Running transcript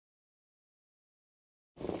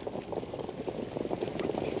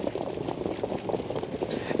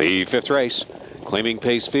The fifth race, claiming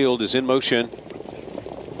pace field, is in motion.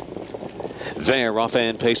 There, off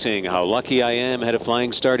and pacing. How Lucky I Am had a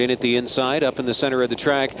flying start in at the inside, up in the center of the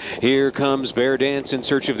track. Here comes Bear Dance in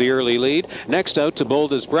search of the early lead. Next out to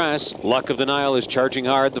Bold as Brass. Luck of the Nile is charging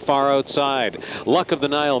hard the far outside. Luck of the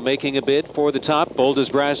Nile making a bid for the top. Bold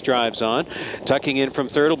as Brass drives on. Tucking in from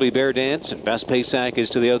third will be Bear Dance, and Best Paysac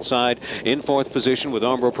is to the outside in fourth position, with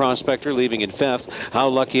Ombro Prospector leaving in fifth. How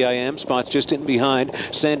Lucky I Am spots just in behind.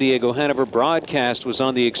 San Diego Hanover Broadcast was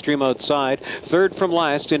on the extreme outside, third from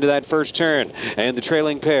last into that first turn. And the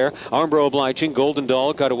trailing pair, Armbro Obliging, Golden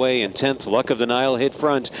Doll got away in 10th. Luck of the Nile hit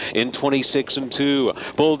front in 26 and 2.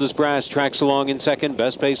 Bold as Brass tracks along in second.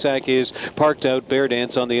 Best Paysac is parked out. Bear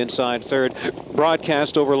Dance on the inside third.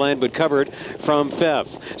 Broadcast overland but covered from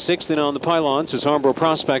fifth. Sixth in on the pylons is Armbro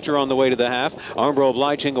Prospector on the way to the half. Armbro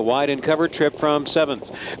Obliging a wide and covered trip from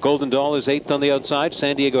seventh. Golden Doll is eighth on the outside.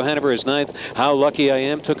 San Diego Hanover is ninth. How Lucky I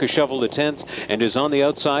Am took a shovel to 10th and is on the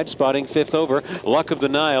outside, spotting fifth over. Luck of the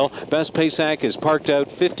Nile. Best Paysac is parked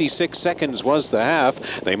out. 56 seconds was the half.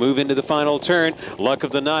 They move into the final turn. Luck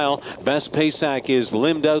of the Nile. Best Paysac is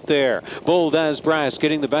limbed out there. Bold as Brass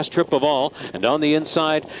getting the best trip of all. And on the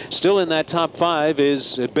inside, still in that top five,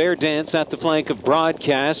 is Bear Dance at the flank of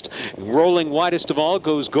Broadcast. Rolling widest of all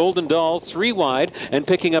goes Golden Doll, 3 wide, and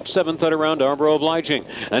picking up seventh out around Armbro Obliging.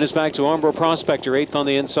 And it's back to Armbro Prospector, eighth on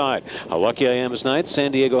the inside. How Lucky I Am is ninth.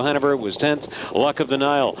 San Diego Hanover was 10th. Luck of the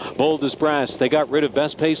Nile. Bold as Brass. They got rid of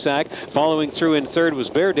Best Paysac. Following through in third was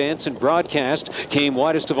Bear Dance, and Broadcast came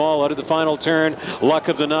widest of all out of the final turn. Luck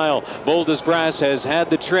of the Nile. Bold as Brass has had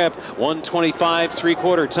the trip. 1:25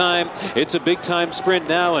 3/4 time. It's a big time sprint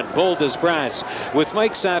now, and Bold as Brass with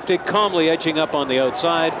Mike Saftic calmly edging up on the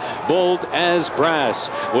outside. Bold as Brass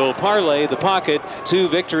will parlay the pocket to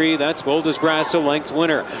victory. That's Bold as Brass, a length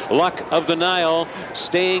winner. Luck of the Nile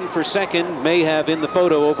staying for second, may have in the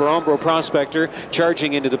photo over Ombro Prospector,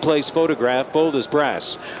 charging into the place photograph. Bold as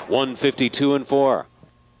Brass 152 and 4.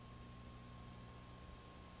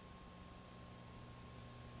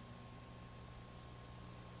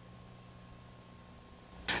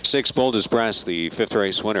 Six, Bold as Brass, the fifth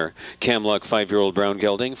race winner. Cam Luck, 5-year-old brown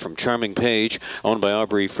gelding from Charming Page, owned by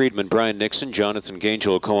Aubrey Friedman, Brian Nixon, Jonathan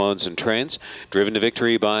Gangel co-owns and trains. Driven to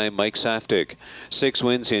victory by Mike Saftic. 6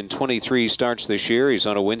 wins in 23 starts this year. He's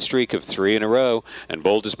on a win streak of 3 in a row. And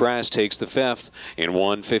Bold as Brass takes the fifth in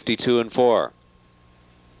 152 and 4.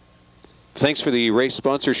 Thanks for the race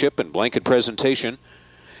sponsorship and blanket presentation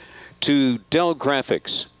to Dell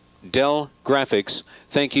Graphics. Dell Graphics,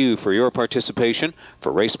 thank you for your participation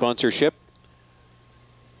for race sponsorship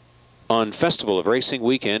on Festival of Racing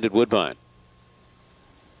weekend at Woodbine.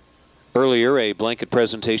 Earlier, a blanket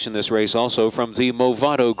presentation this race also from the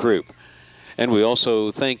Movado Group. And we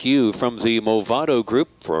also thank you from the Movado Group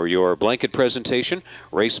for your blanket presentation,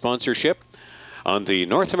 race sponsorship on the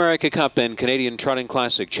North America Cup and Canadian Trotting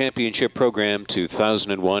Classic Championship Program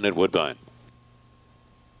 2001 at Woodbine.